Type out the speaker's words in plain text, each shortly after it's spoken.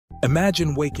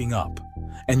Imagine waking up,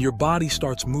 and your body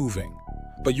starts moving,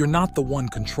 but you're not the one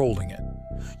controlling it.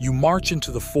 You march into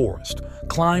the forest,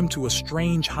 climb to a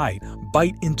strange height,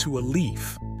 bite into a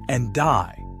leaf, and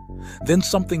die. Then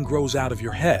something grows out of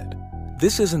your head.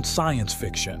 This isn't science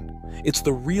fiction. It's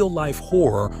the real-life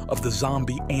horror of the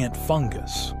zombie ant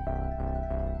fungus.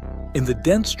 In the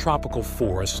dense tropical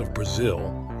forests of Brazil,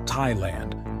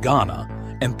 Thailand,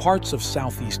 Ghana, and parts of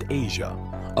Southeast Asia,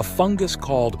 a fungus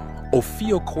called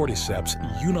Ophiocordyceps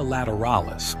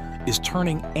unilateralis is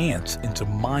turning ants into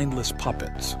mindless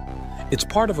puppets. It's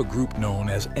part of a group known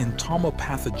as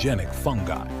entomopathogenic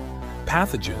fungi,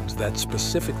 pathogens that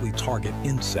specifically target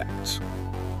insects.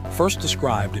 First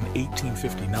described in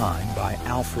 1859 by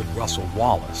Alfred Russel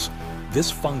Wallace,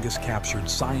 this fungus captured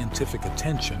scientific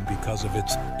attention because of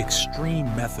its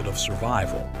extreme method of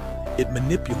survival. It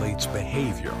manipulates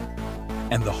behavior.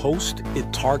 And the host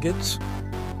it targets?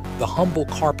 The humble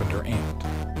carpenter ant,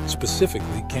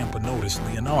 specifically Camponotus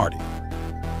leonardi.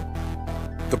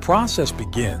 The process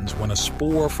begins when a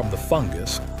spore from the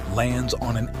fungus lands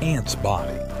on an ant's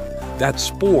body. That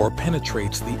spore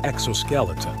penetrates the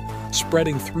exoskeleton,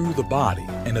 spreading through the body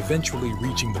and eventually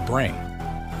reaching the brain.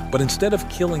 But instead of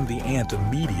killing the ant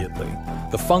immediately,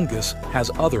 the fungus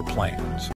has other plans.